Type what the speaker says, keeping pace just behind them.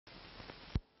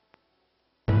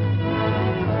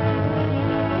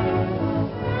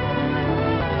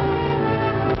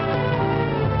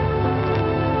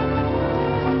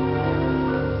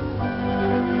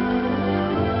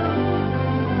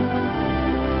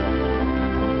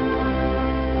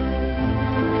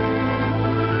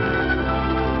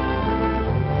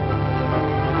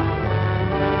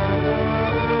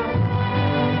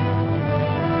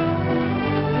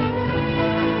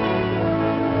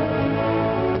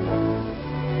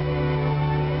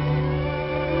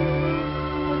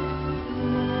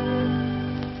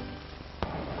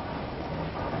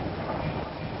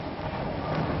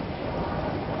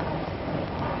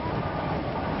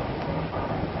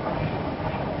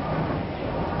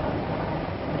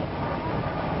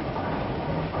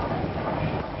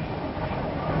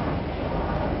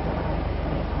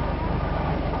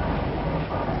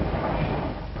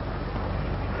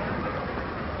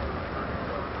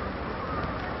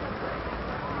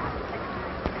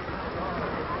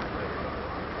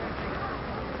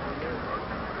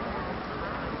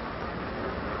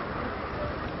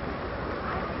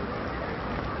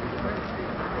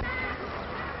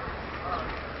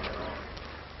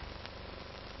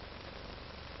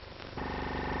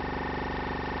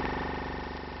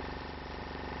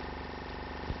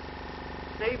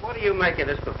what do you make of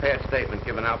this prepared statement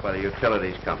given out by the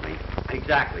utilities company?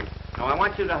 Exactly. Now, I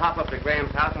want you to hop up to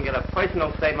Graham's house and get a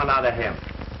personal statement out of him.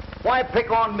 Why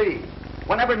pick on me?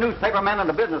 When every newspaper man in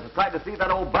the business has tried to see that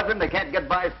old buzzard, they can't get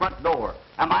by his front door.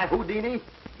 Am I Houdini?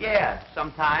 Yeah,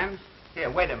 sometimes. Here,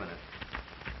 wait a minute.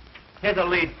 Here's a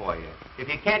lead for you. If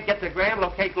you can't get to Graham,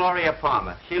 locate Gloria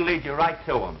Palmer. She'll lead you right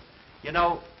to him. You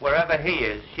know, wherever he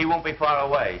is, she won't be far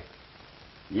away.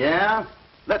 Yeah?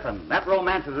 Listen, that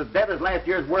romance is as dead as last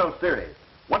year's World Series.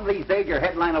 One of these days, your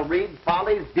headline will read,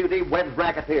 Follies, Beauty, Weds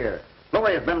Racketeer.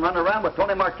 Gloria's been running around with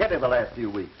Tony Marchetti the last few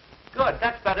weeks. Good,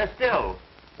 that's better still.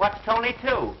 Watch Tony,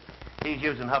 too. He's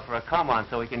using her for a come-on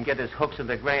so he can get his hooks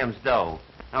into Graham's dough.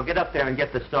 Now get up there and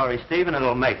get the story, Steve, and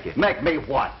it'll make you. Make me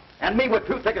what? And me with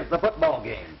 2 tickets to the football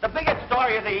game. The biggest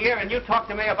story of the year, and you talk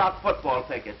to me about football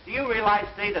tickets. Do you realize,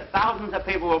 Steve, that thousands of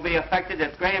people will be affected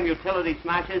if Graham Utility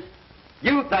smashes?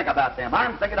 You think about them.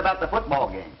 I'm thinking about the football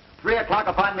game. 3 o'clock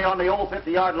will find me on the old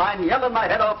 50-yard line yelling my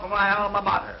head off for my alma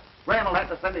mater. Graham will have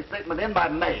to send his statement in by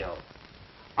mail.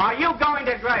 Are you going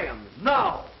to Graham's?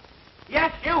 No.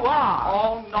 Yes, you are.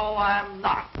 Oh, no, I'm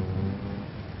not.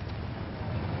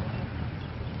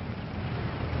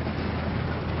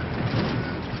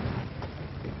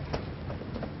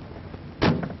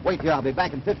 Wait here, I'll be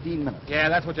back in 15 minutes. Yeah,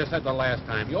 that's what you said the last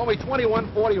time. You owe me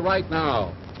 $21.40 right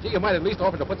now. Gee, you might at least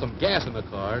offer to put some gas in the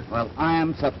car. Well, I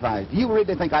am surprised. Do you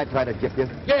really think I'd try to gyp you?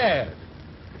 Yes.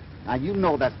 Now, you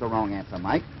know that's the wrong answer,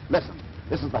 Mike. Listen,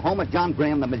 this is the home of John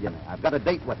Graham, the millionaire. I've got a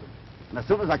date with him. And as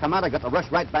soon as I come out, I've got to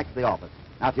rush right back to the office.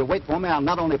 Now, if you wait for me, I'll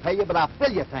not only pay you, but I'll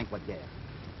fill your tank with gas.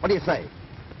 What do you say?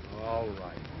 All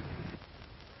right.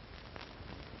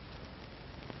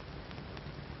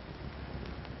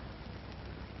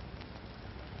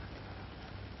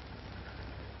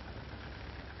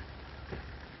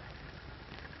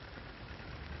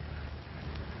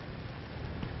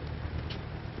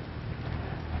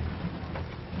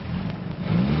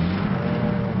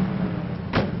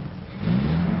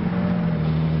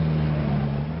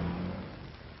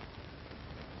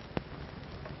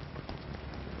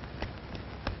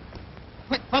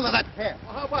 Follow that car.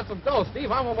 Well, how about some dough, Steve?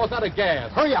 I'm almost out of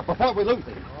gas. Hurry up before we lose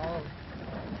it. Oh.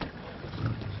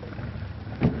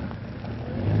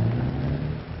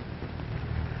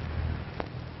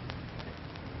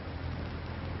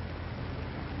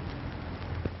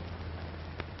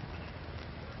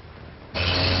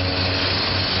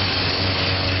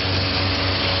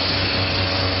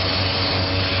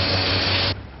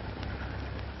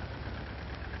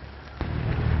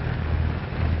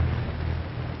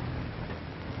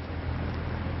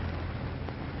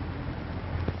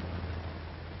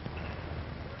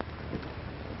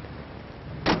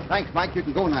 Thanks, Mike. You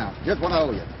can go now. Here's what I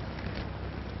owe you.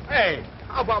 Hey,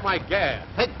 how about my gas?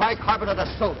 Take bicarbonate of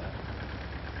soda.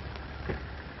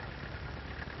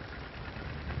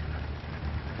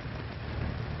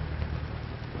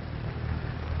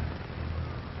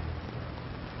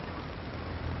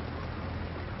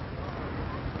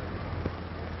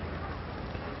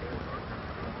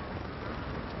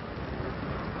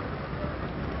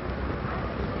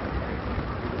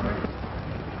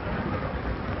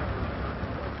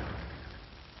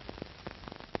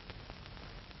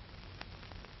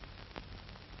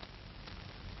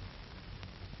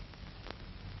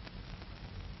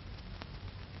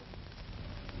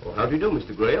 How do you do,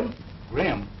 Mr. Graham?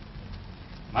 Graham?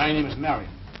 My name is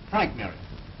Marion. Frank Marion.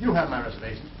 You have my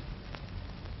reservations.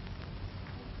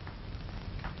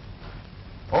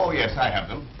 Oh, yes, I have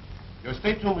them. Your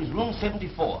stateroom is room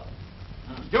 74.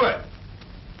 Do it.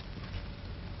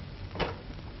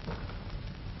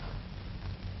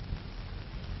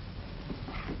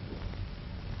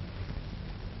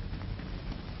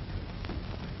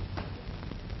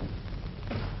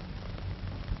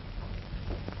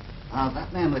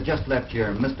 That man that just left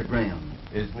here, Mr. Graham.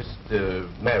 Is Mr.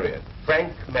 Marriott.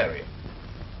 Frank Marriott.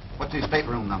 What's his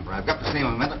stateroom number? I've got to see him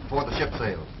a minute before the ship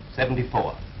sails.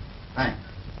 74. Thanks.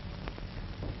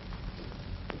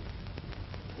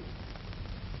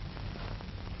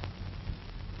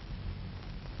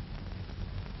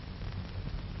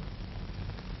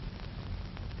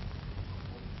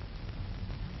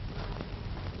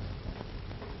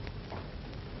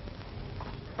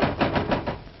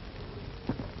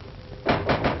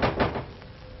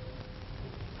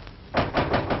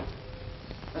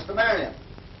 Mr. Marion,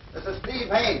 this is Steve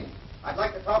Haines. I'd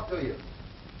like to talk to you.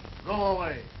 Go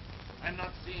away. I'm not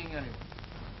seeing anyone.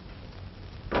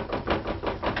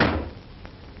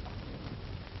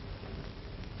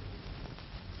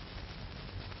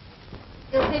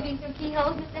 Still picking through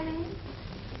keyholes, Mr. Haines?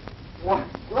 What?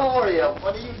 Gloria,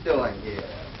 what are you doing here?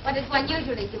 What does one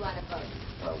usually do on a boat?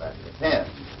 Well, that depends.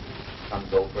 Some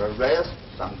go for a rest,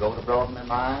 some go to broaden their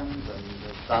minds, and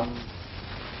some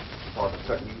for the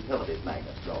certain utilities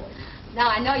magnates going. Now,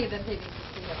 I know you've been peeping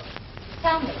for Kehoe.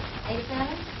 Tell me, ain't it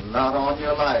done? Not on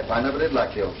your life. I never did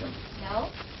like the ocean. No?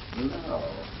 No.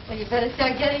 Well, you better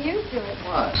start getting used to it.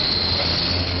 Why?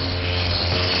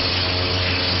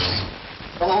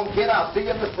 Come on, kid. I'll see you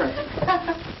in the spring.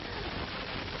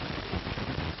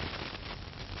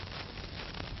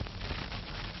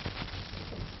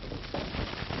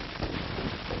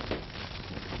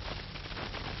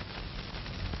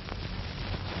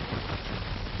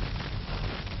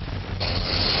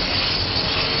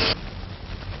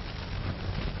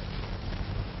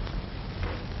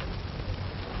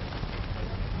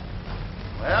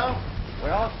 Well,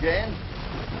 we're off, Jane.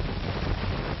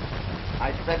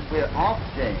 I said we're off,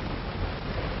 Jane.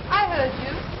 I heard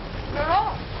you. You're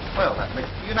off. Well, that makes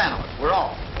it unanimous. We're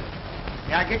off.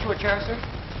 May I get you a chair, sir?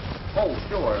 Oh,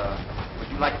 sure. Would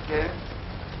you like a chair?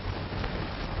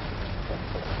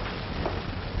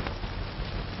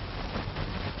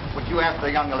 Would you ask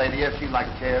the young lady if she'd like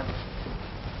a chair?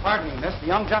 Pardon me, miss. The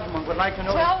young gentleman would like to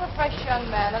know... Tell the fresh young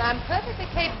man that I'm perfectly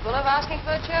capable of asking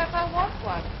for a chair if I want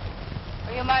one.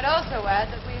 Or you might also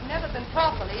add that we've never been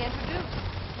properly introduced.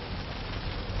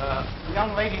 The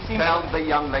young lady seems... Tell the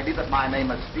young lady that my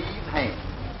name is Steve Haines,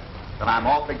 that I'm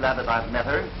awfully glad that I've met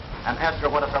her, and ask her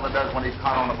what a fellow does when he's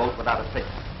caught on a boat without a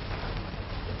ticket.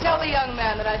 Tell the young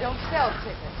man that I don't sell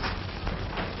tickets.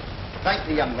 Thank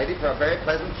the young lady for a very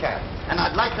pleasant chat. And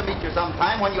I'd like to meet you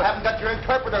sometime when you haven't got your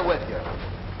interpreter with you.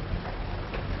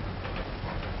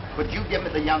 Could you give me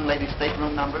the young lady's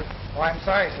stateroom number? Oh, I'm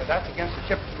sorry, sir. That's against the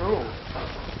ship's rules.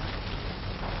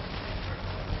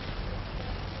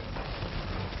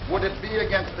 Would it be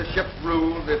against the ship's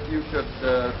rules if you should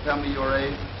tell me your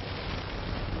age?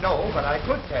 No, but I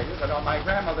could tell you that on my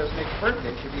grandmother's next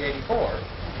birthday, she'll be 84.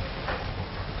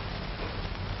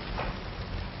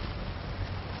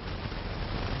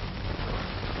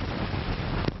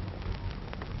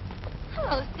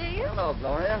 Hello, Steve. Hello,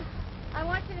 Gloria. I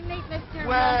want you to meet Mr.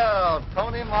 Well,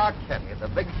 Tony Marchetti, the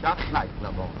Big Shot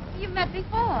nightclub owner. You've met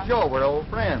before. Sure, we're old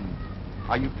friends.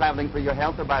 Are you traveling for your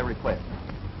health or by request?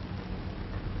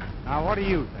 Now, what do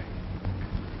you think?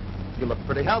 You look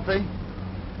pretty healthy.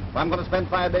 If I'm going to spend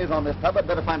 5 days on this tub, I'd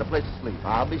better find a place to sleep.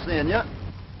 I'll be seeing you.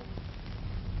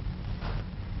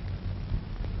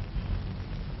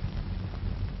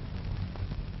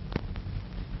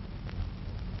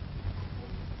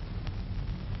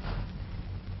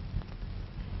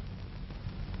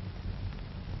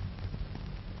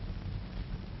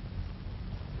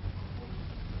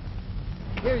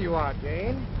 Here you are,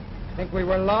 Jane. Think we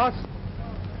were lost?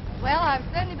 Well, I've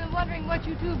certainly been wondering what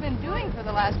you two have been doing for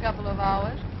the last couple of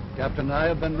hours. Captain and I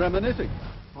have been reminiscing.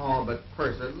 Oh, but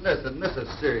Percy, listen, this is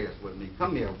serious with me.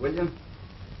 Come here, will you?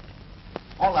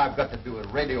 All I've got to do is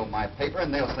radio my paper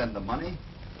and they'll send the money.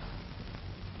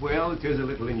 Well, it is a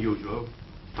little unusual,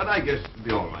 but I guess it'll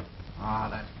be all right. Ah,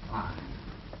 that's fine.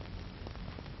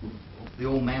 Hope the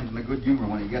old man's in a good humor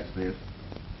when he gets this.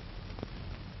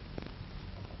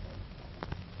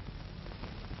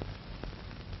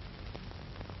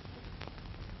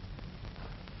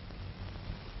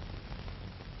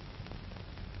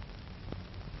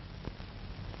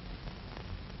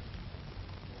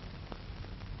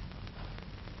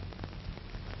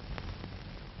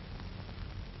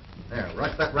 There,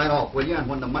 rush that right off, will you? And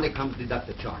when the money comes, deduct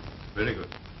the charge. Very good.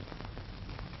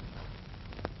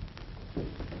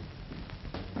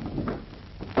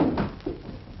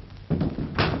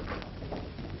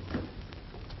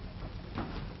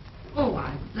 Oh,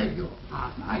 I beg your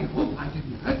pardon. I hope I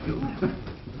didn't hurt you.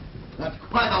 That's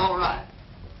quite all right.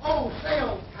 Oh, say,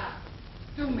 old pal,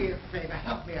 do me a favor.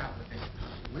 Help me out with this,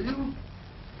 will you?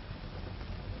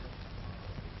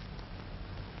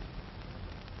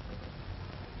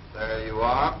 There you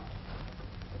are.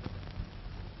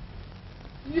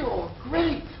 You're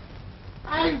great.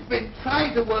 I've been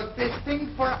trying to work this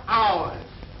thing for hours.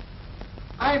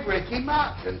 I'm Ricky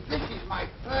Martin. This is my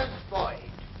first voyage.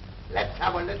 Let's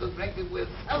have a little drink and we'll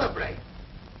celebrate.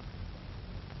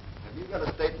 Have you got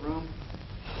a stateroom?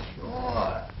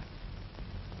 Sure.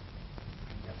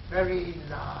 And a very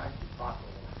large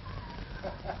bottle.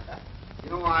 You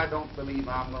know, I don't believe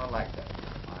I'm going to like that.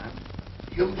 Mine.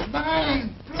 Use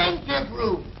mine. Plenty of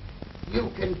room. You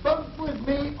can bunk with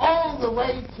me all the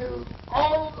way to...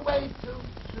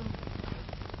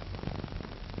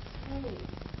 Hey,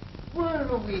 where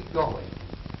are we going?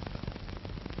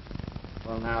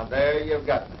 Well, now, there you've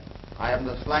got me. I haven't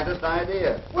the slightest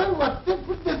idea. Well, what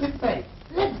difference does it make?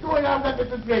 Let's go and have a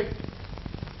little drink.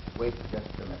 Wait just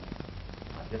a minute.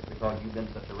 Now, just because you've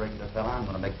been such a regular fella, I'm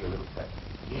going to make you a little special.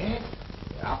 Yes?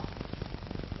 Yeah.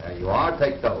 There you are.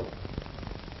 Take those.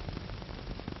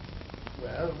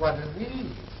 Well, what are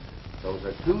these? Those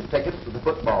are 2 tickets to the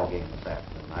football game this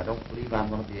afternoon. I don't believe I'm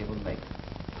going to be able to make it.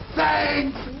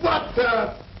 Thanks! What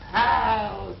a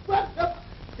pal! What a...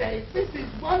 Say, this is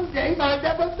one game I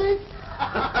never miss.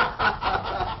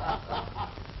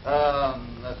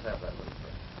 Let's have that little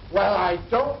bit. Well, I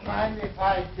don't mind if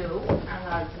I do, and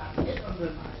I've got it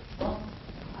under my thumb.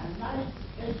 I like to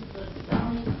take the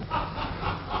dummy.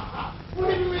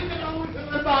 When we get over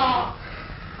to the bar,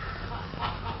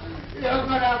 you're going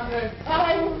to have the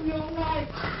time of your life.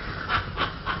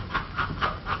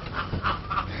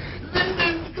 This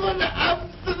is going to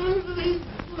absolutely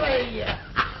slay you.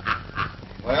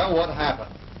 Well, what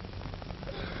happened?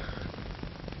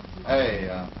 Hey,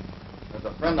 there's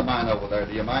a friend of mine over there.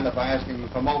 Do you mind if I ask him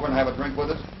to come over and have a drink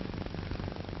with us?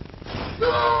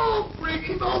 Oh, bring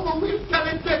him over. We'll tell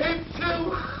him to him,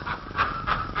 too.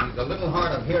 He's a little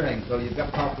hard of hearing, so you've got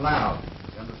to talk loud.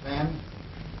 You understand?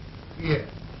 Yeah.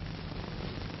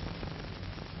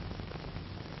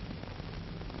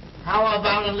 How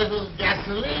about a little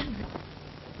gasoline?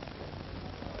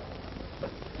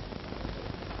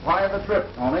 Why the trip,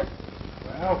 Tony?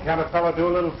 Well, can a fellow do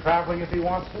a little traveling if he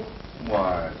wants to?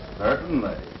 Why,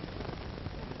 certainly.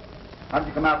 How'd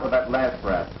you come out with that last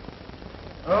brat?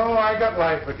 Oh, I got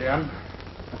life again.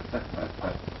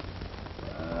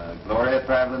 Gloria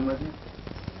traveling with you?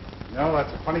 No,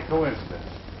 that's a funny coincidence.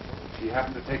 She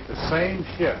happened to take the same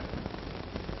ship.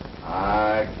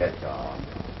 I catch on.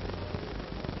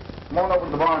 Come on over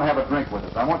to the bar and have a drink with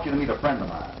us. I want you to meet a friend of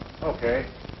mine. Okay.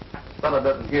 This fella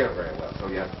doesn't hear very well, so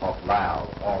you have to talk loud.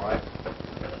 All right.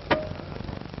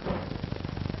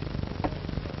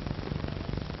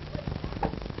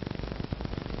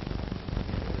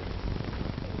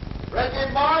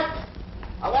 Reggie Mark,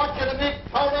 I want you to meet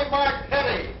Tony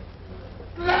Martelli.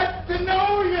 Glad to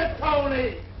know you,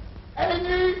 Tony.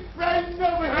 Any friend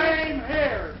of Same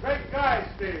here. Great guy,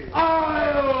 Steve.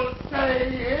 I'll say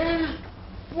he is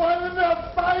one of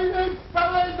the finest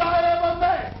fellas I ever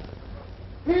met.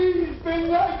 He's been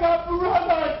like a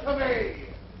brother to me.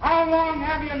 How long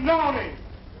have you known him?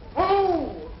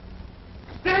 Who?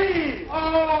 Steve!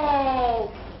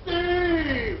 Oh,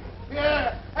 Steve!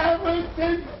 Yeah, ever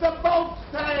since the boat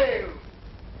sailed.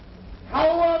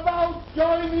 How about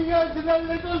joining us in a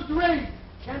little drink?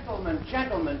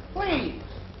 Gentlemen, please.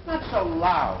 Not so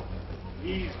loud.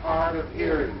 He's hard of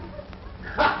hearing.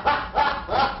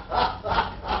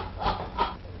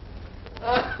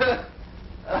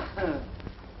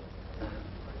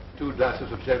 2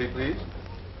 glasses of sherry, please.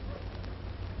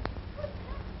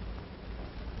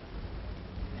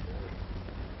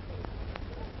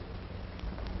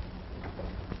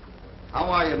 How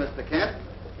are you, Mr. Kent?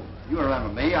 You remember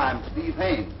me. I'm Steve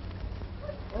Haines.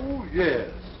 Oh, yes.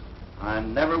 I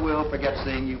never will forget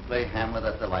seeing you play Hamlet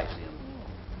at the Lyceum.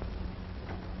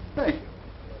 Thank you.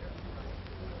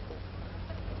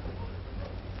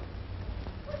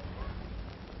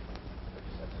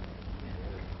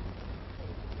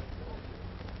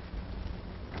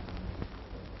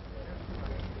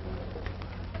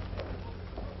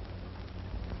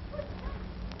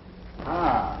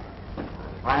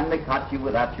 Finally caught you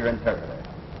without your interpreter.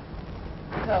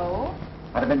 So?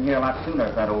 I'd have been here a lot sooner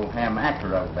if that old ham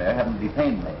actor over there hadn't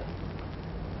detained me.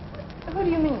 Who do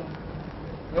you mean?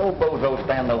 The old bozo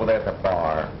standing over there at the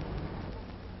bar.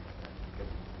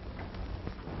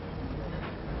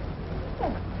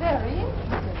 That's very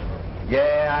interesting.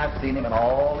 Yeah, I've seen him in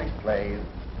all these plays.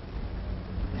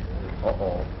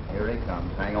 Uh-oh, here he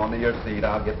comes. Hang on to your seat.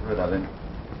 I'll get rid of him.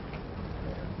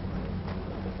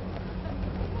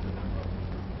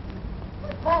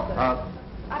 Baldwin,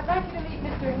 I'd like you to meet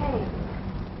Mr. Haines.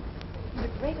 He's a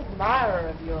great admirer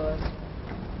of yours.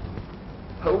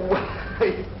 Oh,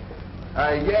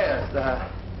 yes.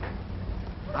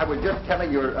 I was just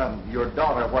telling your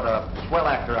daughter what a swell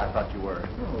actor I thought you were.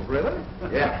 Oh, really?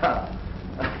 Yeah.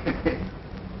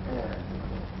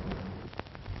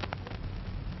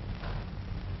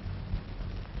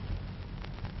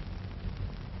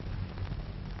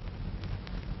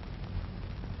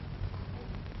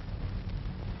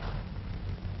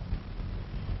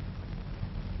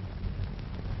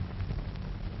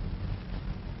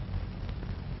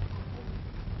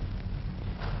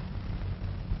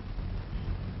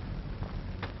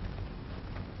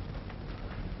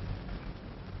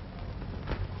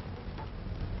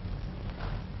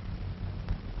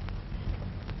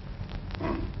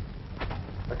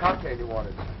 The cocktail you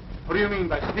wanted. What do you mean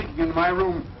by sneaking into my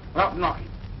room without knocking?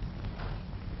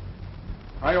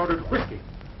 I ordered whiskey.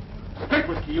 Straight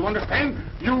whiskey, you understand?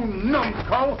 You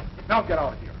numbskull! Now get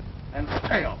out of here and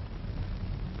sail.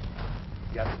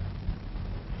 Yes.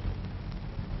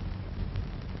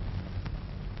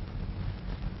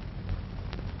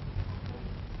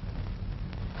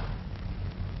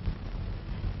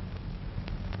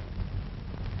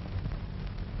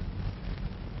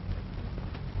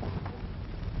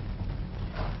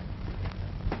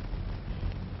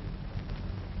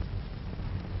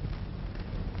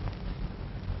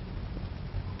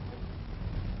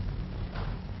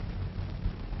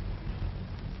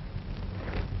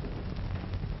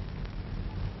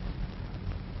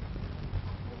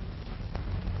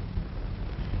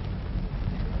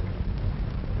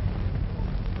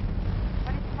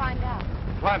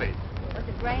 Plenty. Was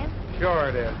it Graham? Sure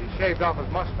it is. He shaved off his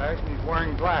mustache and he's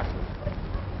wearing glasses.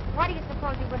 Why do you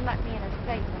suppose he wouldn't let me in a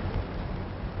statement?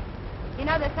 You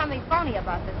know, there's something phony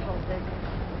about this whole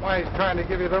business. Why, he's trying to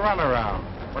give you the runaround,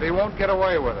 but he won't get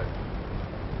away with it.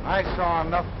 I saw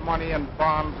enough money and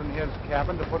bonds in his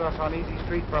cabin to put us on Easy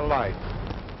Street for life.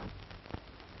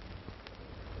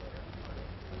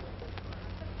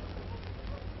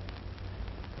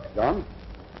 John,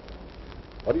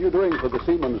 what are you doing for the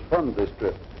Seaman's Fund this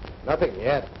trip? Nothing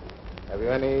yet. Have you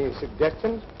any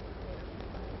suggestions?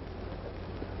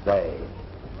 Say,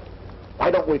 why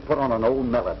don't we put on an old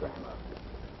melodrama?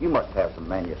 You must have some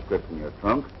manuscript in your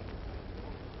trunk.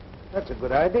 That's a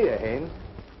good idea, Haines.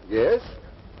 Yes.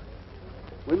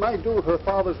 We might do Her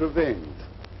Father's Revenge.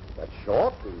 That's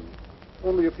short and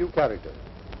only a few characters.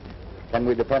 Can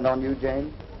we depend on you,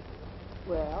 Jane?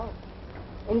 Well,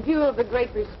 in view of the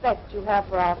great respect you have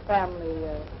for our family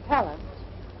talents,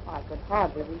 I could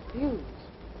hardly refuse.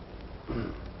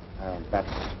 That's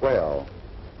swell.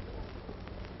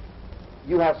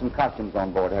 You have some costumes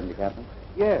on board, haven't you, Captain?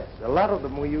 Yes, a lot of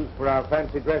them we use for our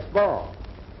fancy dress ball.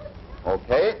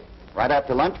 Okay. Right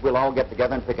after lunch, we'll all get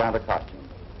together and pick out a costume.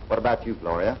 What about you,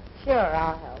 Gloria? Sure,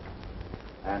 I'll help.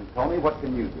 And Tony, what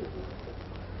can you do?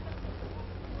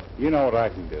 You know what I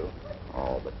can do.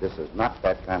 Oh, but this is not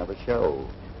that kind of a show.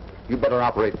 You better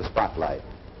operate the spotlight.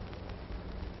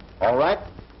 All right.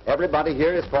 Everybody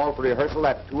here is called for rehearsal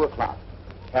at 2 o'clock.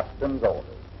 Captain's orders.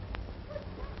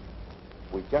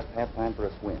 We just have time for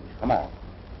a swim. Come on.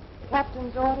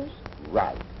 Captain's orders?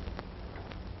 Right.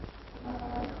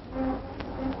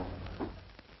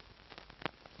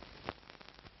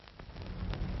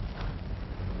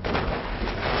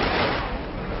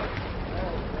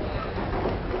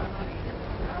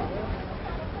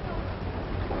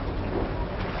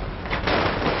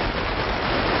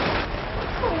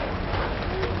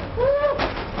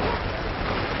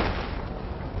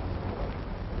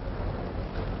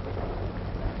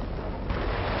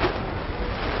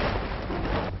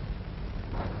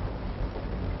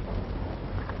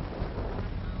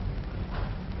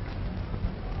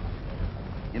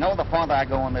 You know, the farther I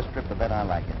go on this trip, the better I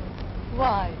like it.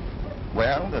 Why?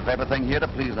 Well, there's everything here to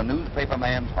please a newspaper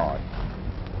man's heart.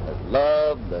 There's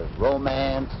love, there's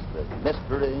romance, there's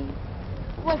mystery.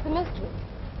 What's the mystery?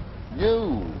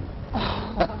 You.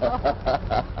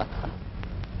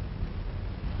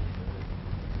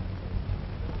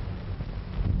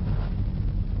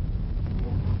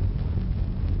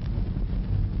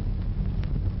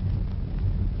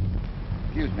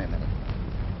 Excuse me a minute.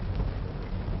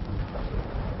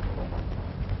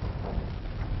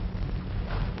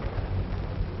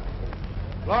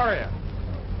 Gloria.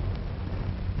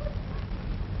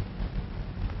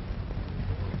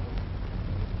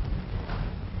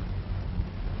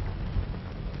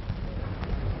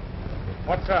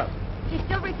 What's up? She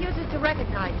still refuses to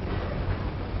recognize me.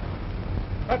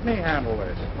 Let me handle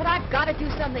this. But I've got to do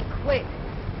something quick.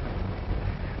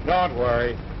 Don't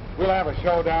worry. We'll have a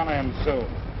show down and soon.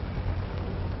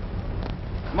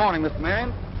 Morning, Mr.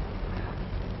 Marion.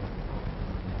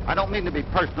 I don't mean to be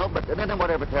personal, but did anyone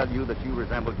ever tell you that you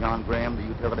resemble John Graham, the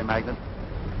utility magnate?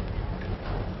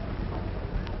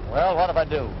 Well, what if I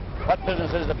do? What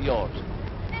business is it of yours?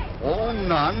 Oh,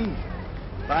 none.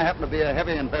 I happen to be a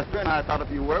heavy investor, and I thought if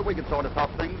you were, we could sort of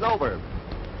talk things over.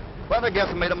 But I guess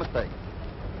I made a mistake.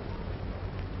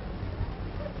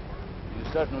 You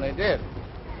certainly did.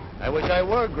 I wish I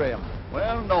were Graham.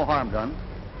 Well, no harm done.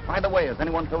 By the way, has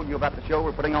anyone told you about the show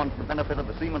we're putting on for the benefit of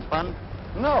the Seaman's Fund?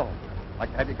 No. I'd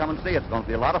like to have you come and see it. It's going to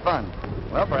be a lot of fun.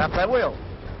 Well, perhaps I will.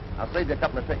 I'll save you a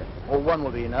couple of tickets. Oh, one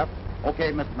will be enough.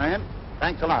 Okay, Mr. Marion.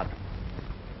 Thanks a lot.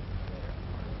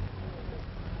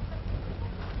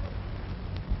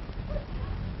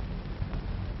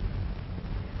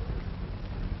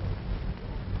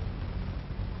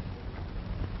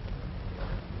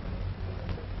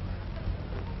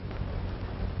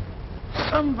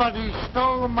 Somebody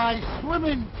stole my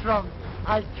swimming trunks.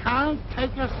 I can't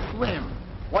take a swim.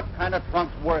 What kind of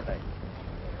trunks were they?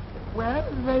 Well,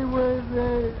 they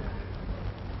were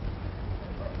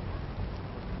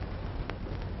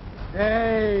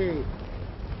Hey,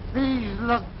 these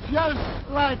look just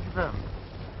like them.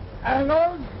 And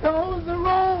also the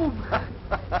robe.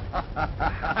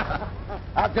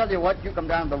 I'll tell you what, you come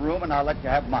down to the room and I'll let you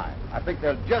have mine. I think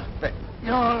they'll just fit.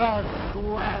 You're a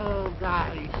swell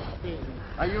guy, Steve.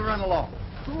 Now, you run along.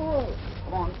 Cool.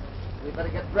 Come on. We better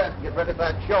get dressed and get ready for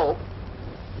that show.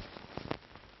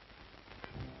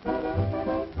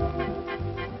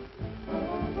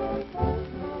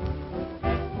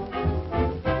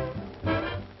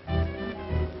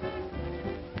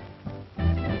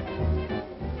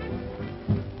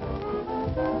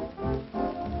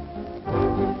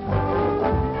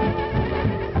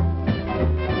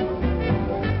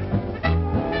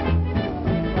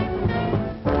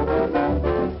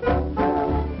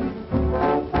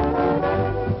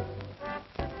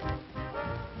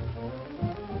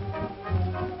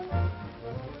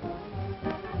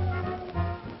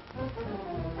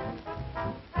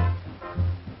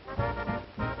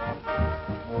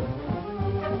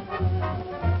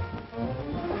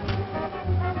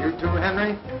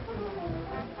 Henry?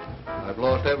 I've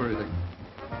lost everything.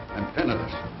 I'm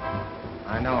penniless.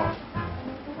 I know.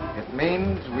 It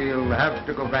means we'll have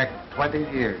to go back 20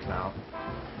 years now.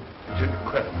 It's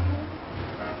incredible.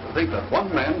 To think that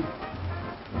one man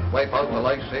wipe out the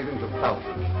life savings of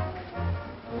thousands.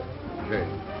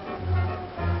 Jane.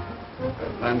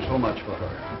 I've planned so much for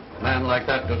her. A man like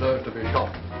that deserves to be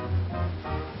shot.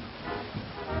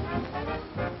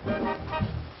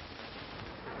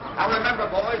 Now remember,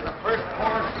 boys, the first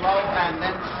pour slow and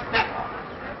then step.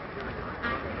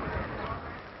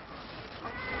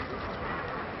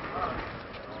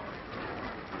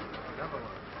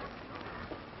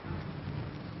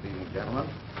 Good evening, gentlemen.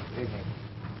 Good evening.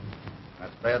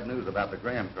 That's bad news about the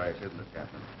Graham crash, isn't it,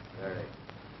 Captain? Very.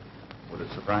 Would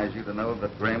it surprise you to know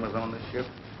that Graham was on this ship?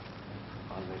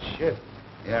 On this ship?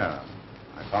 Yeah.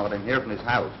 I followed him here from his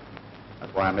house.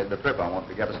 That's why I made the trip. I wanted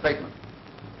to get a statement.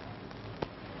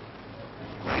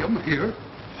 Graham here?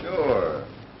 Sure.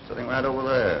 Sitting right over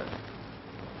there.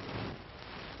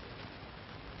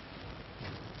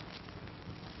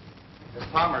 Miss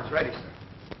Palmer's ready, sir.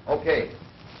 Okay.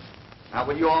 Now,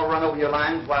 will you all run over your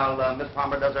lines while Miss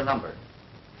Palmer does her number?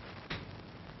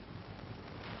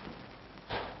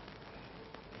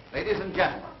 Ladies and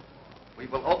gentlemen, we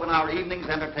will open our evening's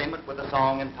entertainment with a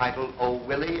song entitled Oh,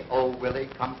 Willie,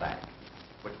 Come Back,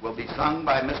 which will be sung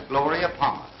by Miss Gloria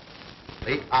Palmer,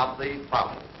 late of the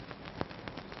following.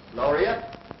 Gloria?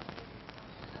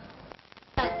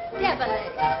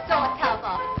 Devilish sort of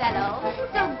a fellow,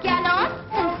 so gallant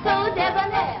and so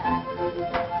debonair.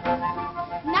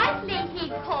 Nicely he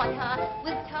caught her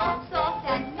with tone soft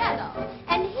and mellow,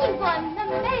 and he won the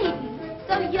maiden,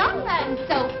 so young and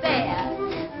so fair.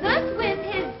 Thus with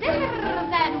his zither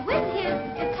and with his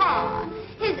guitar,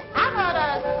 his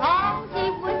amorous songs he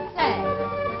would play.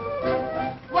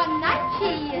 One night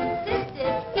she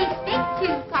insisted he speak to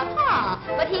Papa,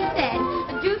 but he said,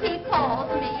 duty calls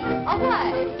me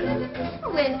away.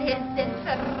 With his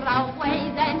sister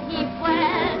away, then he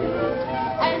went.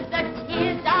 As the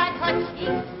tears dyed her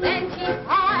cheeks, then she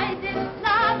sighed in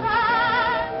slumber.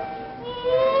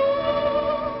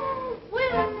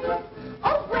 Willie,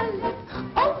 oh Willie,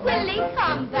 oh Willie,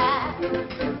 come back.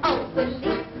 Oh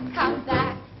Willie, come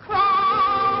back.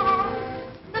 Cross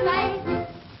the maze.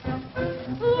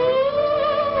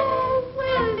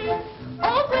 Willie,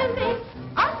 oh Willie,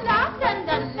 alas and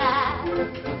alas,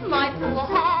 my poor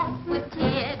heart with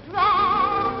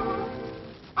teardrops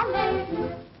amazed.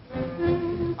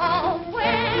 Oh,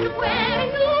 when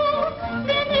you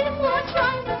been in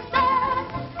fortune star,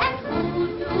 and who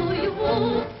do you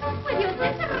woo with your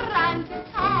sister and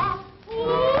guitar? Ooh,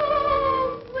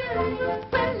 Willie,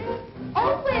 Willie,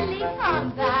 oh Willie, come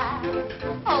back.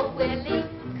 Oh Willie,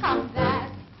 come back.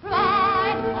 Cry,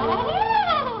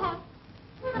 oh,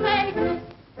 the maiden.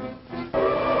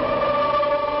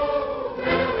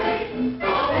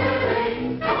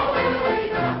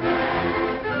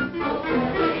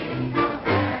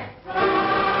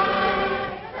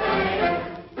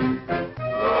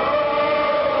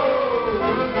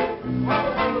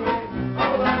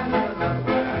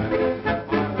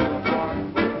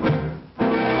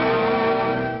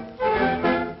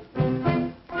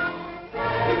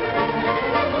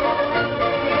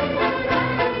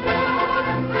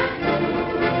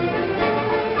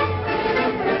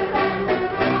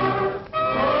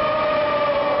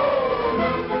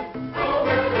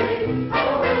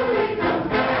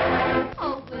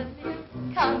 Oh, Willie,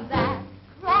 come back.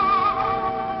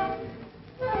 Cry,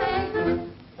 the maiden.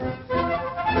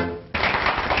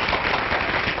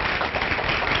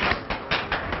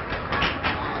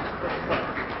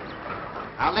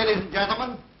 Now, ladies and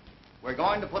gentlemen, we're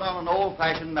going to put on an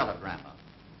old-fashioned melodrama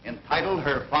entitled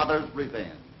Her Father's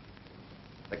Revenge.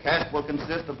 The cast will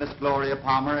consist of Miss Gloria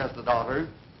Palmer as the daughter,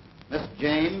 Miss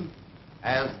Jane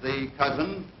as the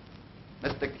cousin,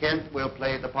 Mr. Kent will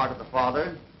play the part of the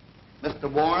father, Mr.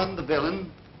 Warren the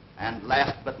villain, and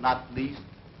last but not least,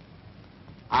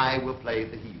 I will play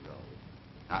the hero.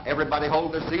 Now, everybody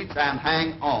hold their seats and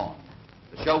hang on.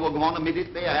 The show will go on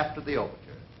immediately after the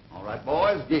overture. All right,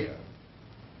 boys, gear.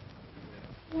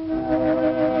 Gee,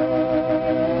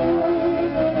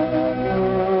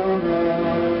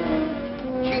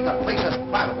 the place is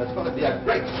crowded. It's going to be a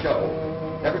great show.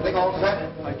 Everything all set?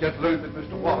 I just learned that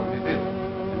Mr. Warren is in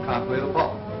and can't play the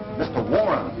part. Mr.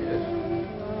 Warren? Yes.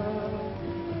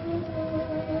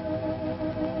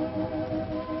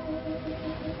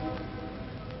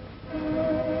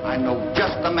 I know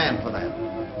just the man for that.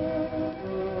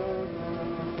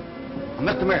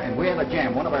 Mr. Merriam, we have a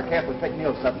jam. One of our cats was taken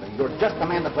ill suddenly. You're just the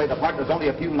man to play the part. There's only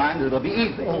a few lines. It'll be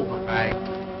easy. All right.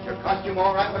 Is your costume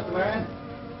all right, Mr. Merriam?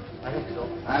 I think so.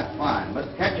 That's fine.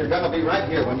 Mr. Kent, you're going to be right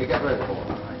here when you get ready for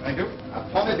it. Thank you. Now,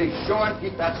 Tony, be sure and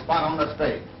keep that spot on the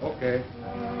stage. Okay.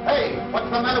 Hey, what's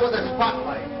the matter with the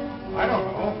spotlight? I don't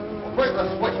know. Where's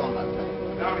the switch on that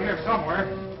thing? Down here somewhere.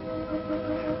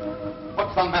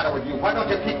 What's the matter with you? Why don't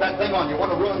you keep that thing on? You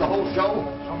want to ruin the whole show?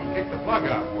 Someone kicked the plug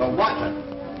out. Well, watch it.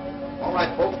 All right,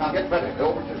 folks, now get ready. The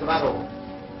overture's about over.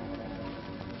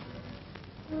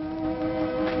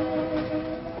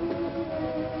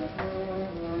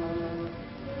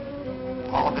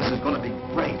 Oh, this is going to be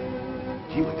great.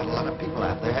 Gee, we got a lot of people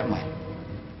out there, haven't we?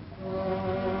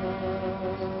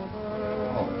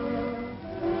 Oh.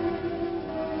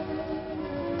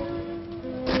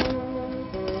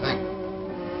 Thank you.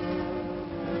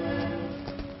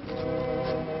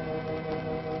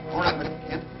 All right, Mr.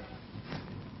 Kent.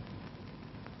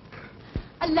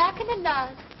 Alack and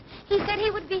alas, he said he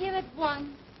would be here at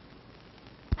 1,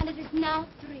 and it is now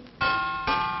 3.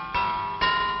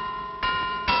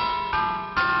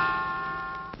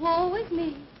 Woe is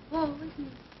me, woe is me.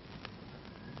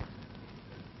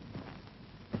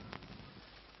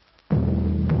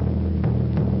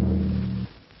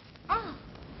 Ah,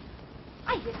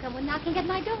 I hear someone knocking at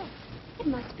my door. It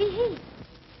must be he.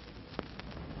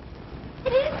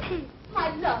 It is he, my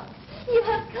love. You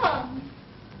have come.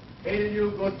 Hail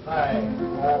you goodbye.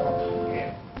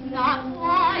 Not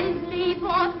wisely,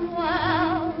 but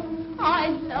well. I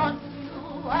loved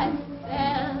you and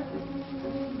fell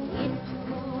into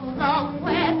the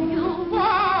web you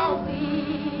were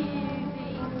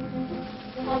weaving.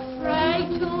 A prey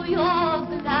to your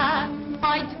glance, I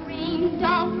dreamed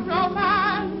of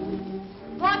romance,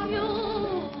 but you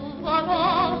were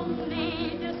only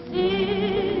deceiving.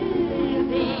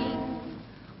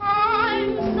 I'm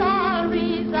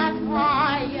sorry that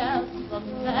I ever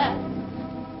met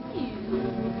you.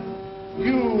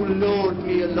 You lured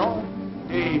me along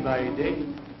day by day.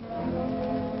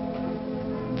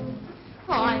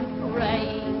 I'm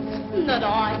praying that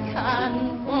I can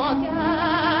forget.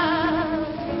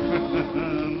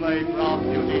 My prompt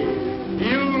duty.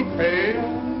 You'll pay.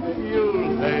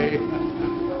 You'll pay.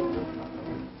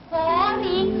 For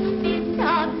each bit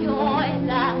of joy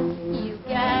that you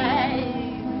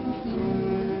gave me,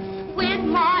 with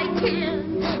my tears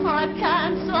I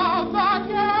cancel the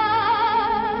debt.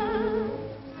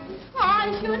 I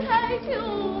should hate you,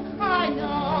 I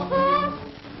know, but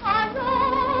I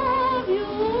love you.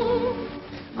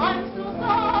 I'm so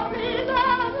sorry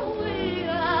that we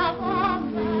ever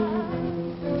met.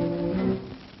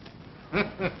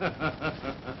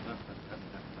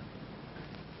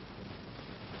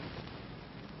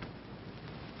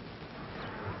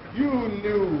 You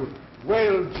knew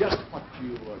well just what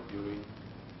you were doing.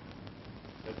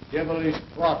 The devilish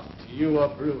plot you were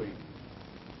brewing.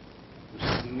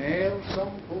 To snare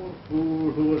some poor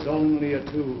fool who was only a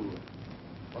tool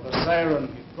for the siren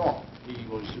he thought he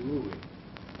was wooing.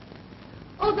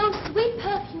 Oh, those sweet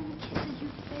perfume kisses you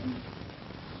fed me.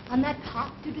 On that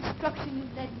path to destruction you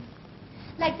led me.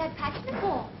 Like that passionate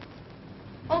ball.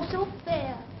 Oh, so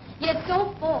fair, yet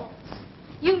so false.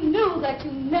 You knew that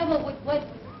you never would wed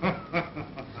me.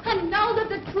 And now that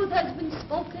the truth has been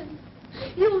spoken,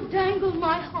 you'll dangle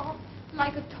my heart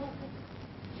like a token.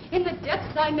 In the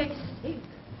depths I may sink.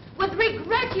 With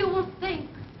regret you will think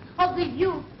of the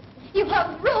youth you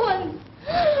have ruined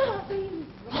and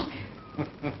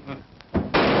broken.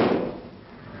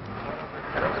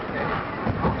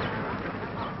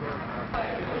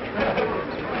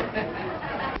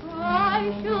 I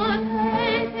should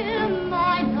hate him,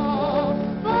 I know,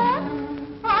 but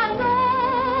I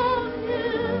love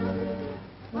him.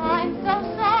 I'm so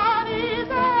sorry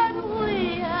that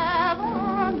we ever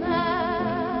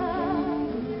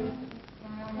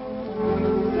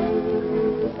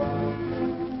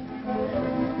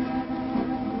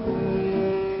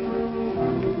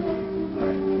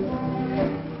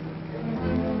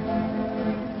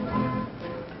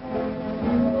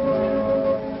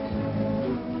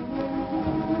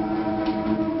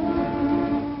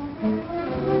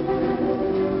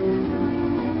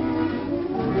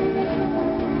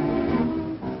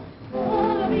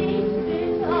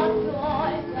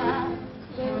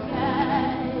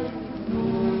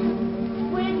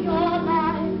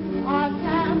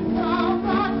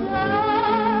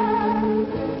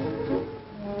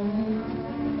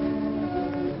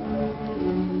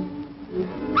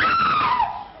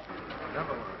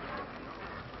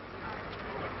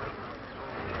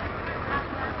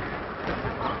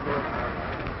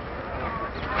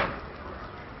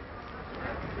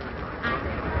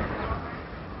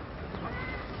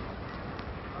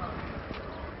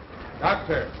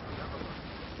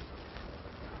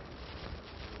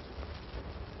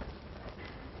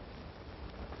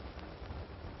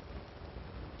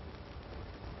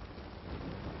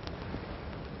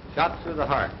Shot through the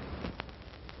heart.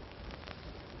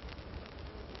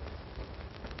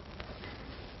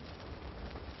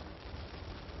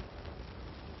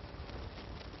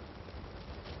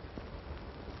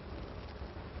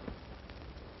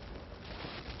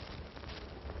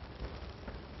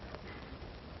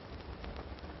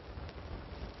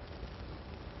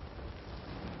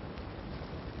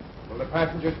 Will the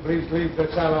passengers please leave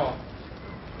the salon?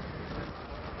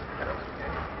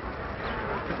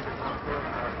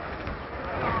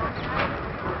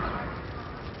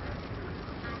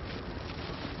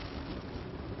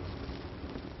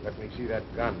 Let me see that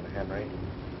gun, Henry.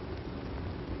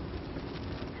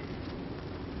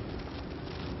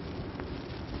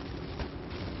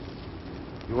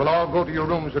 You will all go to your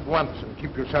rooms at once and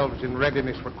keep yourselves in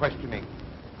readiness for questioning.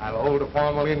 I'll hold a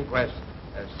formal inquest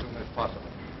as soon as possible.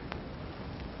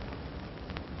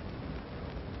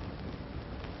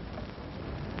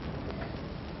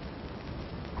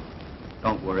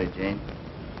 Don't worry, Jane.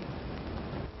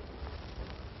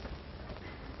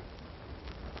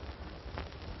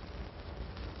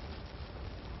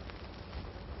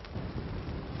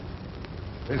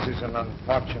 This is an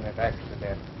unfortunate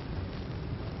accident.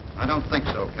 I don't think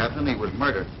so, Captain. He was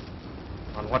murdered.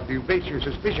 On what do you base your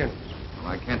suspicions? Well,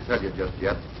 I can't tell you just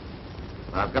yet.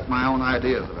 I've got my own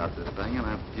ideas about this thing, and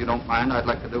if you don't mind, I'd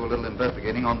like to do a little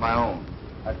investigating on my own.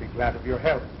 I'd be glad of your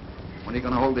help. When are you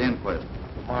going to hold the inquest?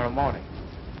 Tomorrow morning.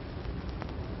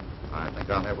 I think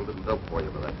I'll have a little dope for you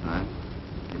by that time.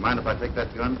 You mind if I take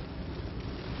that gun?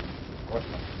 Of course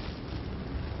not.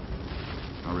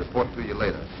 I'll report to you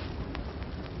later.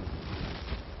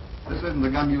 This isn't the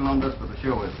gun you loaned us for the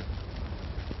show, is it?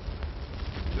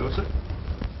 No, sir.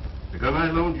 The gun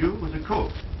I loaned you was a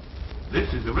Colt.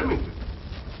 This is a Remington.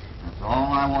 That's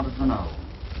all I wanted to know.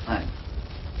 Thanks.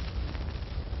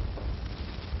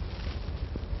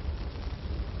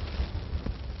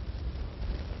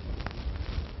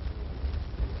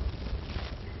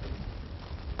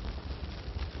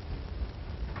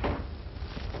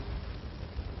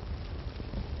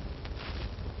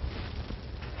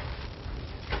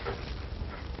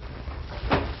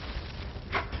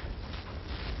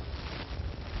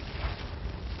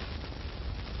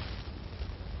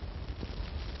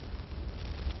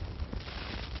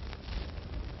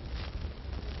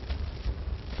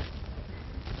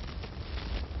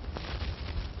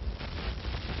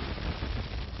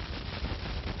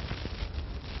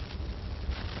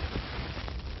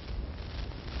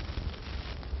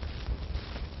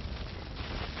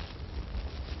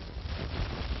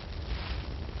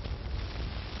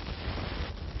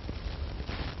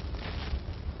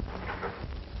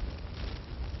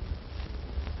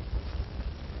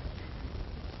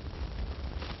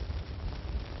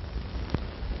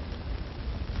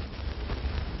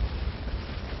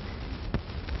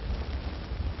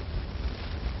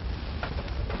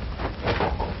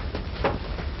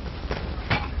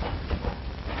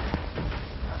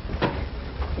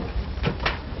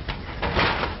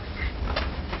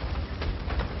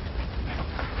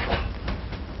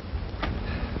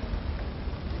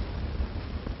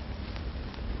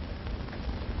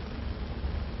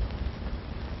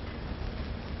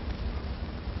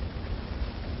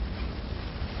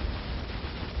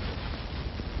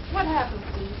 What happened,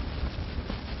 Steve?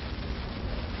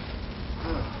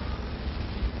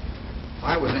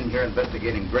 I was in here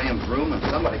investigating Graham's room, and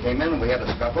somebody came in, and we had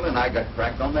a scuffle, and I got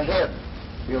cracked on the head.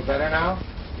 Feel better now?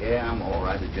 Yeah, I'm all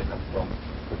right. It's just a bump.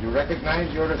 Could you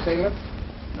recognize your assailant?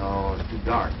 No, it's too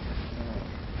dark.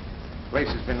 The place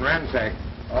has been ransacked.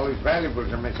 All his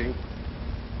valuables are missing.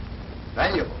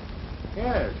 Valuable?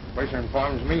 Yes. The person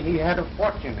informs me he had a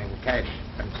fortune in cash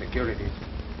and securities.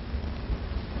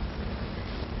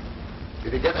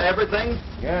 Did he get everything?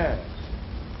 Yes.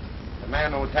 The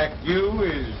man who attacked you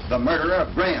is... The murderer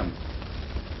of Graham.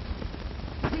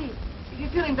 Steve, if you're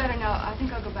feeling better now, I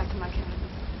think I'll go back to my cabin.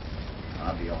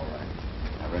 I'll be all right.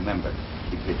 Now remember,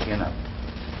 keep your chin up.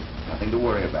 Nothing to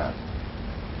worry about.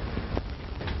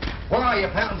 What are you,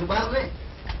 pounds of Wellesley?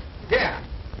 Yeah.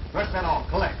 Brush that off.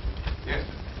 Collect. Yes,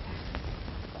 sir.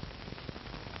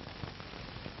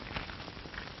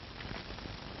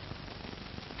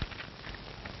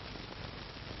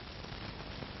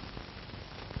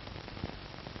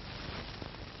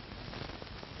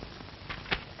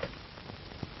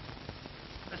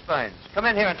 Miss Haines, come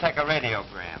in here and take a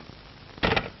radiogram.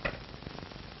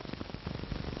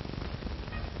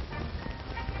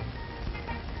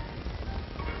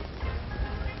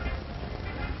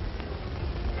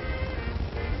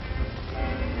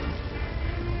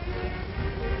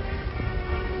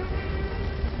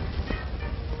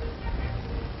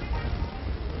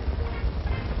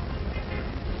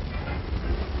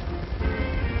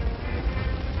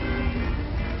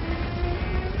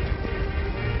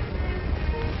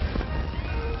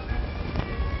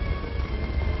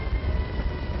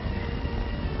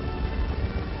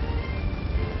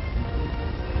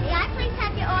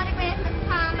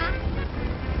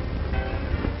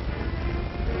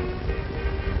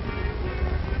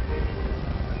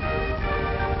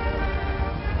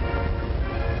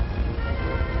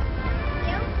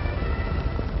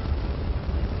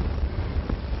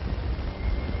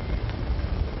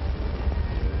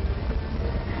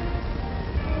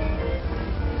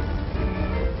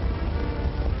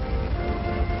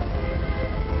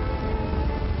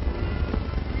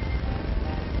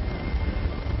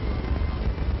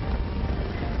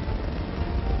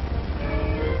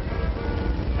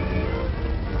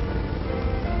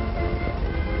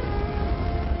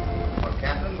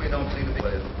 we don't seem to be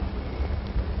well.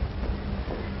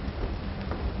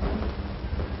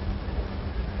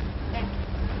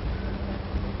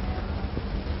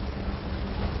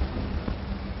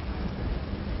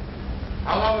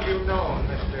 How long have you known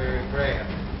Mr. Graham?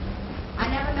 I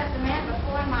never met the man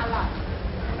before in my life.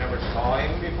 You never saw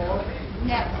him before?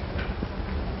 Never.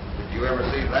 Did you ever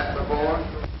see that before?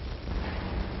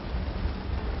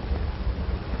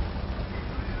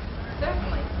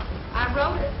 Certainly. I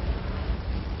wrote it.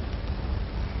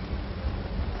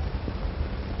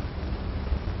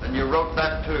 Then you wrote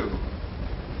that too.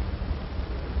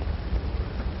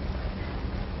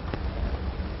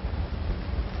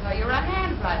 So you're a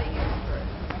handwriting expert.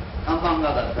 Among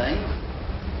other things.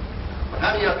 But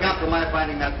how do you account for my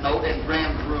finding that note in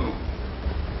Graham's room?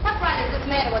 What right is this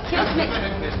man to accuse Just me? a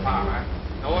minute, Miss Palmer.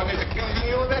 No one is accusing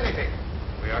you of anything.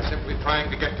 We are simply trying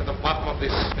to get to the bottom of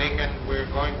this thing, and we're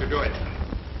going to do it.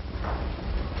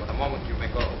 For the moment, you may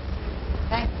go.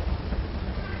 Thank you.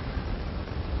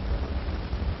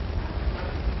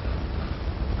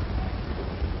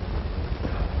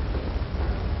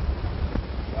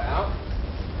 Well,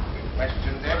 we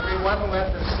questioned everyone who had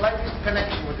the slightest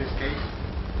connection with this case.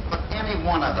 But any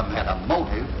one of them had a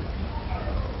motive.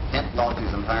 Kent lost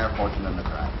his entire fortune in the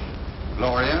crash.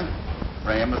 Gloria,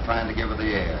 Graham was trying to give her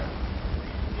the air.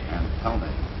 And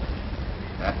Tony,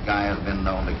 that guy has been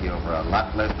known to kill for a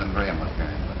lot less than Graham was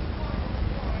carrying with him.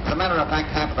 As a matter of fact,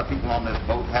 half of the people on this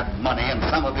boat had money in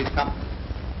some of his companies.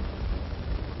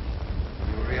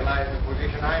 You realize the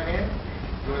position I'm in?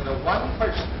 You're the one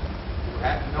person who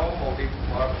had no motive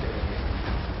for killing me.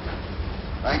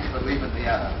 Thanks for leaving me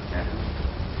out, Captain.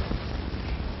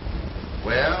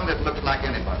 Well, it looks like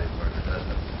anybody's murder, doesn't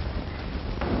it?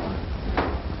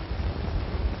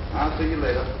 I'll see you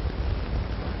later.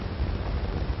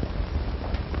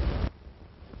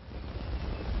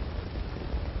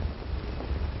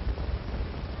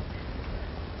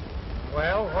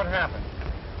 Well, what happened?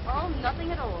 Oh, nothing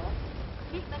at all.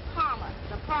 Keep the comma,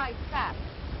 the prize fast.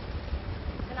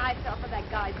 And I fell for that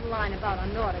guy's line about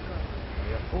an autograph.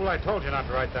 You fool, I told you not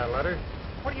to write that letter.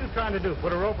 What are you trying to do,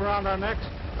 put a rope around our necks?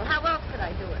 Well, how else could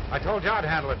I do it? I told you I'd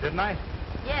handle it, didn't I?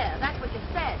 Yeah, that's what you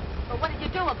said. But what did you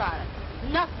do about it?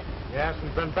 Nothing. Yes, and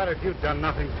it's been better if you'd done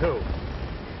nothing, too.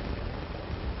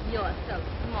 You're so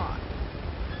smart.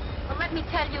 Well, let me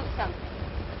tell you something.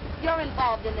 You're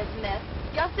involved in this mess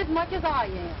just as much as I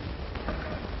am.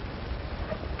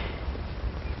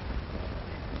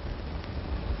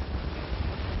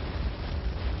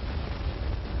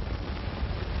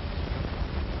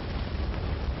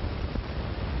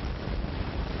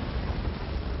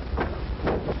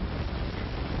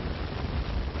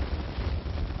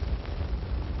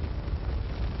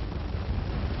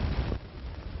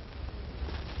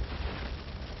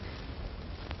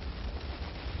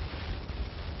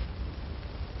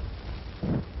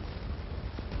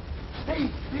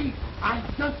 Steve, I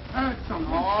just heard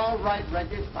something. All right,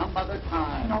 Reggie, some other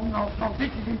time. No,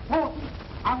 this is important.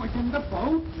 I was in the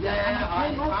boat. Yeah,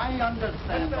 and I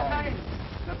understand. Mr. Haines,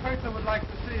 the purser would like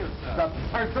to see you, sir. The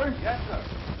purser? Yes, sir.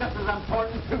 This is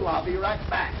important, too. I'll be right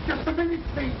back. Just a minute,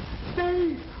 Steve.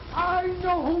 Steve, I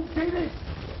know who did it.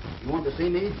 You want to see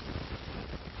me?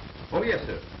 Oh, yes,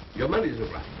 sir. Your money's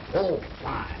all right. Oh,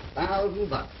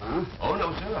 $5,000, huh? Oh,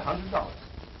 no, sir, $100.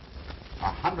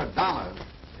 $100?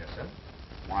 Yes, sir.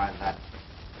 Why, that...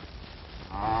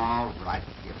 All right,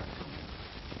 give it to me.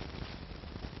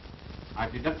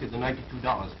 I've deducted the $92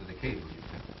 for the cable you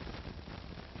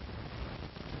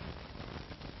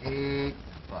sent. $8.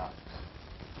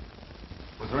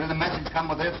 Was there any message come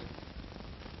with this?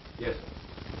 Yes, sir.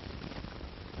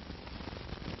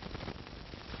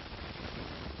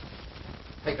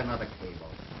 Take another cable.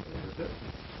 Yes, sir.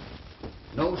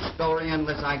 No story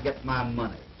unless I get my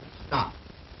money. Stop.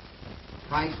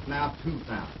 Price now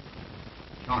 $2,000.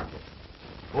 Charge it.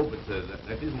 Oh, but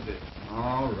that isn't it.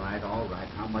 All right.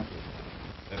 How much is it?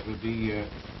 That would be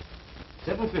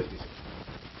 $7.50, sir.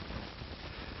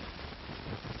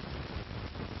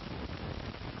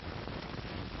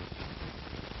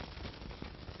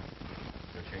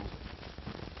 Your change, sir.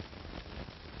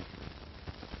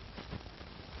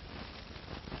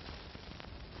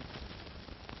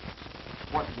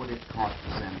 What would it cost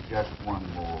to send just one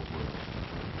more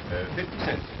word? 50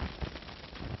 cents, sir.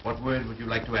 What word would you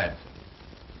like to add, sir?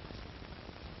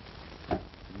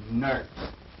 Nurse.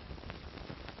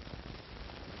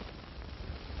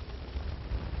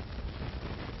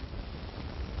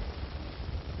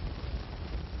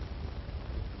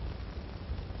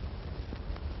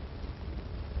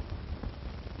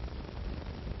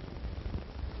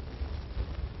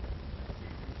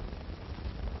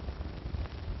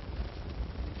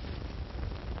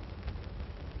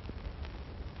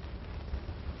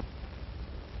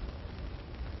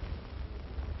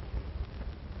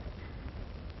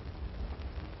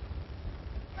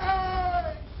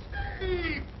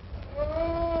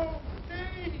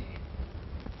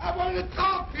 I want to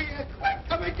talk to you. Quick,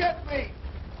 come and get me.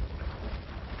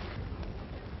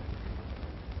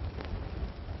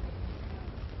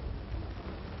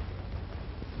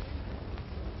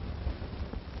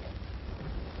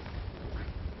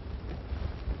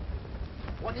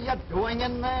 What are you doing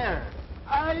in there?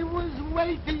 I was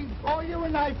waiting for you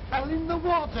and I fell in the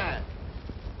water.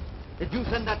 Did you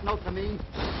send that note to me?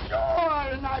 Sure,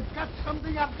 and I've got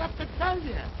something I've got to tell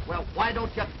you. Well, why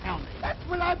don't you tell me? That's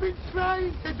what I've been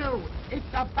trying to do. It's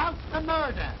about the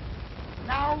murder.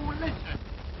 Now listen.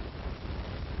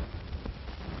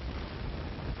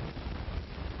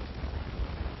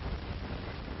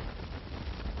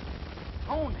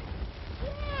 Tony.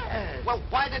 Yes. Well,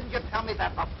 why didn't you tell me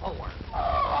that before?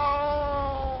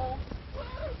 Oh.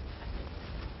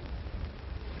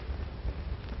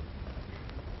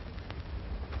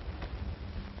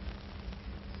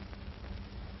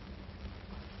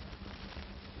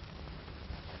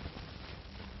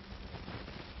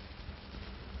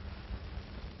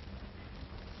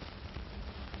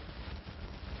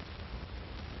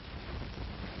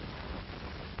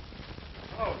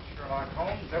 Oh, Sherlock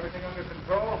Holmes, everything under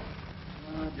control?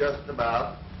 Just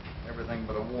about. Everything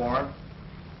but a warrant.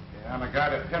 Yeah, and a guy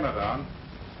to pin it on.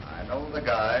 I know the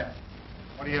guy.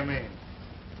 What do you mean?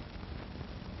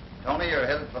 Tony, you're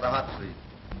headed for the hot seat.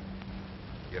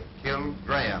 You've killed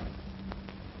Graham.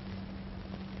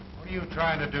 What are you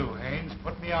trying to do, Haines?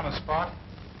 Put me on a spot?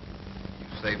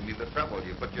 You saved me the trouble.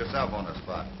 You put yourself on the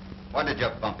spot. Why did you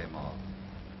bump him off?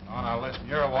 Oh, now listen,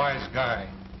 you're a wise guy.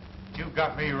 But you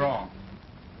got me wrong.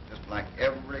 Just like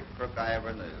every crook I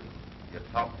ever knew. You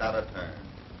talked out of turn.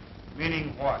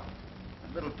 Meaning what?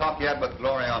 A little talk you had with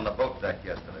Gloria on the boat deck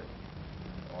yesterday.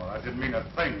 Oh, I didn't mean a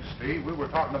thing, Steve. We were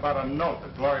talking about a note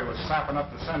that Gloria was sapping up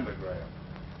to send to Graham.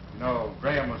 You know,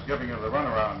 Graham was giving her the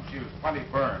runaround. She was plenty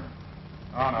burned.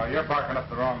 Oh, no, you're barking up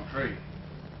the wrong tree.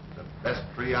 The best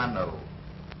tree I know.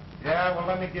 Yeah, well,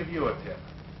 let me give you a tip.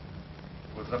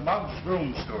 It was the Muggs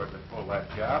room steward that pulled that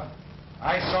job.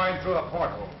 I saw him through a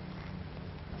porthole.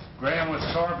 Graham was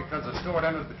sore because the steward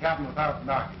entered the cabin without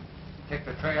knocking. He kicked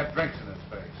a tray of drinks in his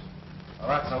face. Well,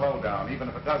 that's a lowdown, even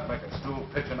if it does make a stool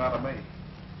pigeon out of me.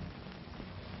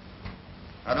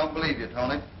 I don't believe you,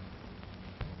 Tony.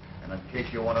 And in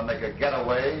case you want to make a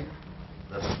getaway,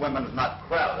 the swimming's not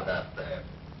crowded out there.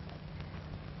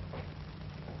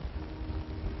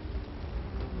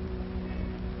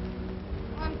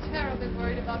 I'm terribly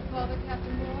worried about Father,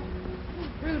 Captain Moore. He's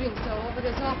brooding so over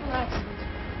this awful accident.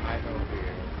 I know,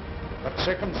 dear. But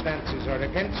circumstances are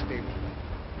against him.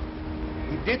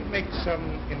 He did make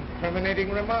some incriminating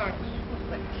remarks.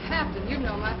 But, Captain, you've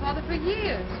known my father for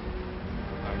years.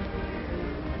 I know,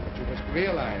 dear. But you must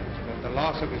realize that the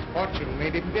loss of his fortune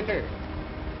made him bitter.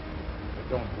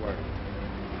 But don't worry.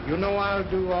 You know I'll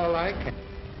do all I can.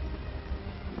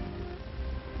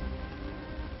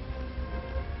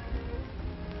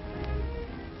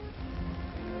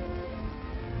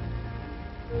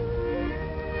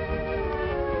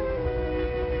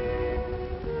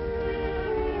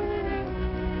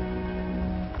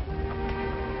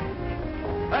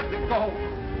 Let him go.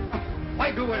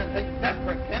 Why do anything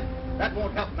desperate, Kent? That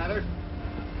won't help matters.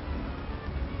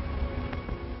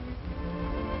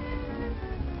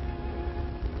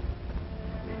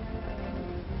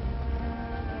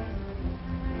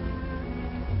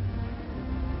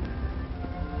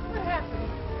 What happened?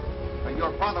 Well,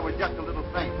 your father was just a little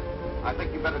faint. I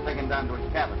think you better take him down to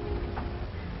his cabin.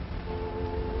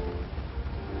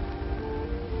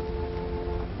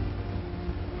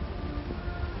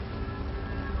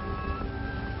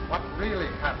 What really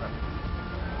happened?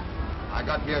 I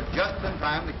got here just in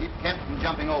time to keep Kent from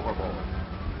jumping overboard.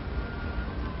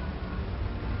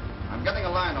 I'm getting a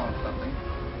line on something.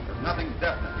 There's nothing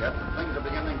definite yet, but things are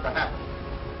beginning to happen.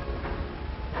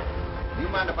 Do you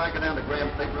mind if I go down to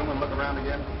Graham's stateroom and look around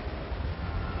again?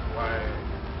 Why,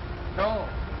 no.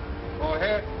 Go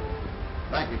ahead.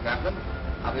 Thank you, Captain.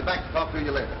 I'll be back to talk to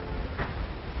you later.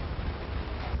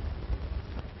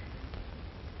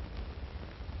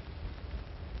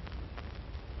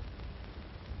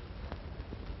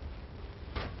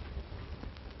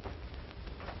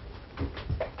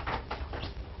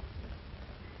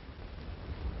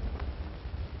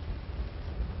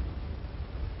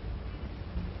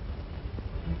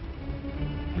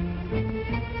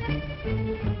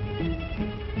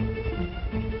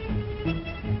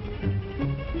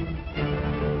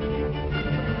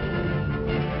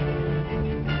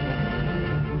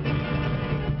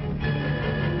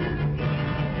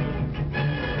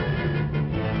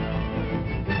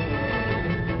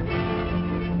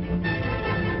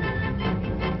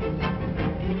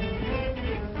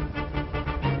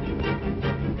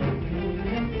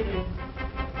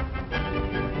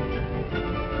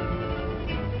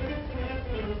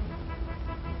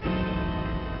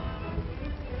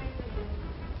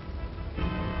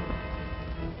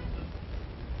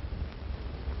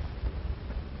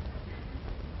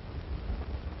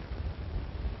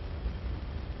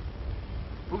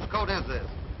 Whose coat is this?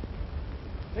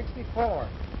 64.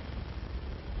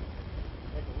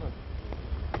 Take a look.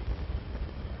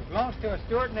 It belongs to a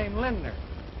steward named Lindner.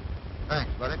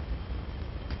 Thanks, buddy.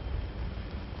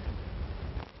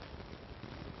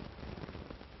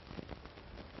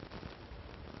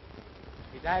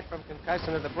 He died from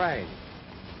concussion of the brain.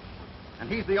 And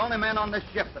he's the only man on this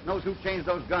ship that knows who changed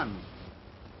those guns.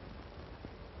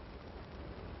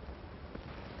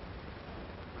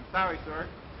 I'm sorry, sir.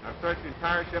 I've searched the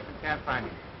entire ship and can't find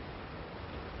him.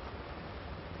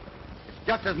 It's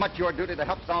just as much your duty to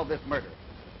help solve this murder.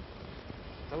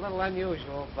 It's a little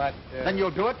unusual, but... Then you'll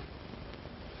do it?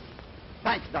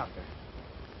 Thanks, Doctor.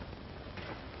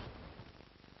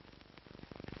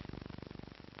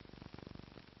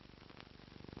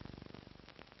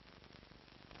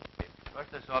 Brush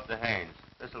this off to Haines.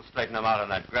 This'll straighten him out on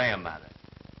that Graham matter.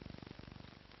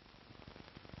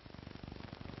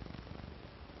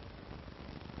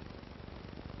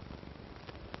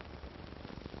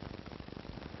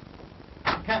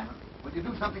 Captain, will you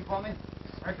do something for me?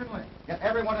 Certainly. Get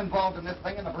everyone involved in this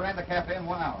thing in the Veranda Cafe in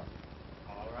 1 hour.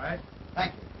 All right.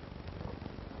 Thank you.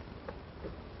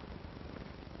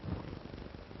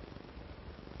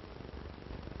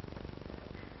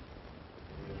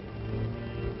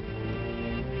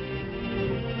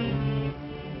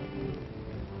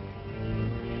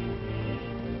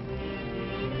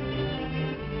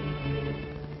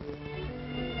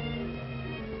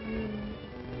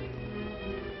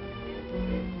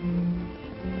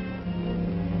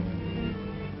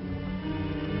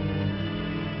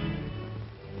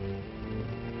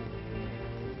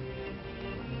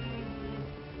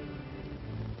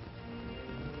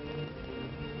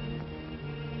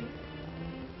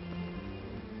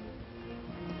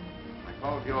 I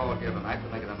called you all here tonight to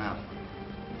make an announcement,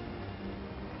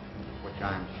 which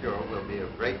I'm sure will be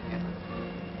of great interest.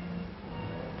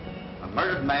 The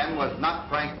murdered man was not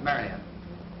Frank Marion,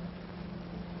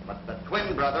 but the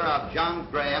twin brother of John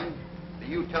Graham, the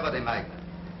utility magnate.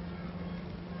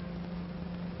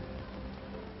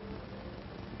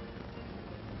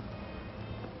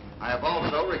 I have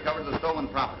also recovered the stolen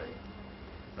property.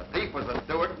 The thief was a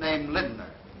steward named Lindner.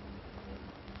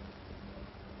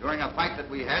 During a fight that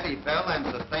we had, he fell and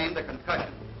sustained a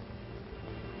concussion.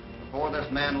 Before this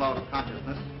man lost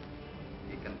consciousness,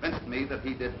 he convinced me that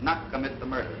he did not commit the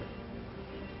murder,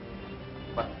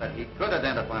 but that he could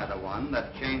identify the one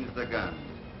that changed the guns.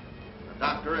 The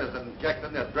doctor is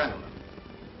injecting adrenaline.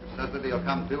 He says that he'll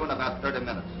come to in about 30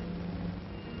 minutes.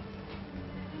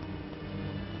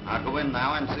 I'll go in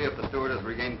now and see if the steward has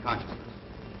regained consciousness.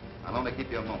 I'll only keep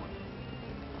you a moment.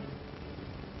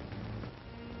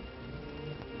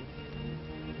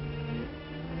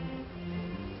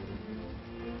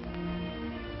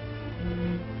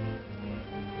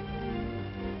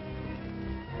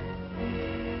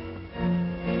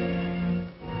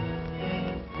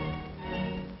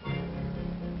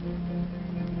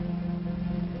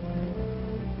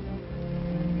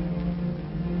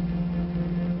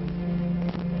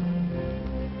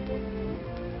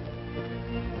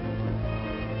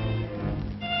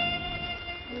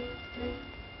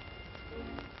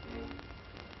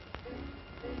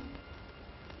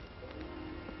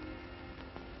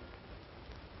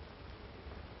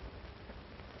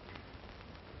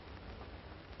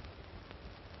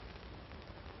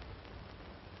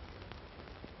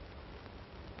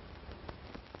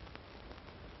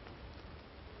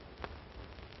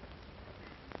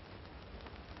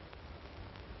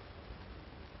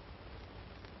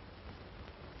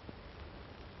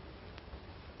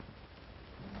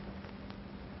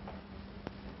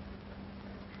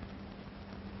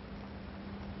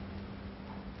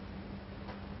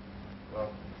 Well,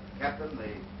 Captain, the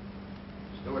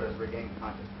steward has regained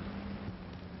consciousness.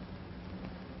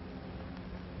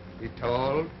 He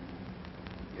told?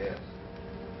 Yes.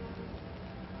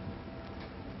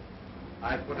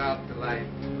 I put out the light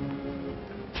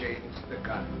and changed the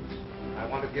guns. I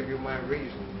want to give you my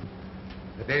reason.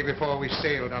 The day before we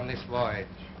sailed on this voyage,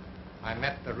 I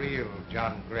met the real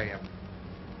John Graham,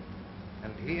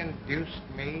 and he induced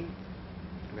me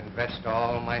to invest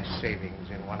all my savings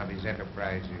in one of his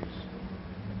enterprises.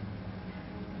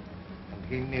 And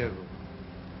he knew,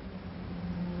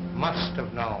 must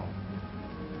have known,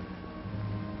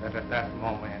 that at that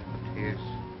moment his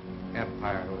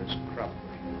empire was crumbling.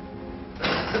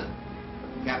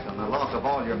 Captain, the loss of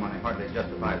all your money hardly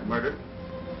justifies murder.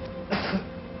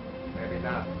 Maybe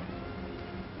not,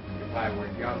 if I were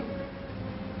young.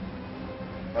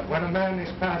 But when a man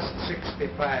is past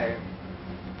 65,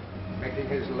 making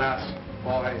his last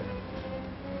voyage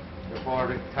before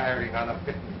retiring on a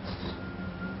pittance,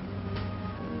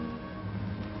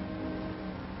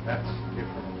 That's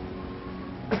different.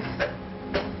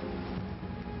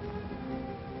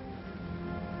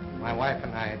 My wife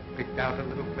and I had picked out a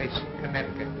little place in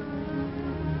Connecticut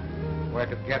where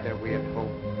together we had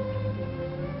hoped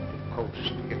to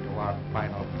coast into our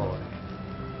final voyage.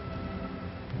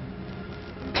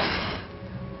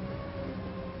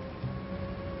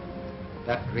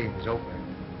 That dream's over.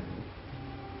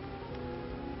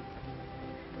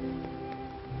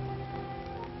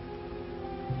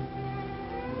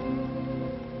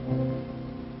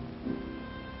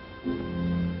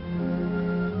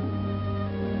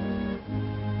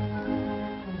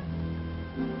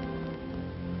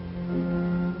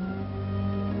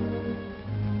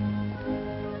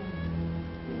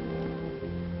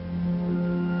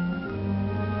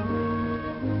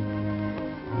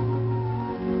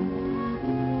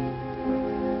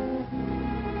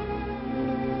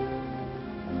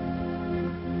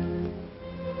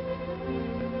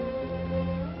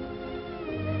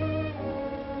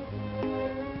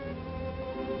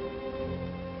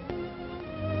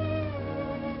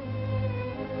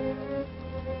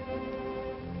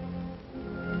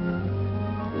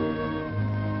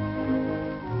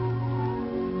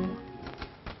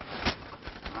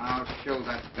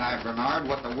 Bernard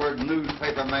what the word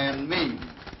newspaper man means.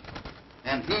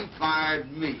 And he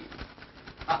fired me.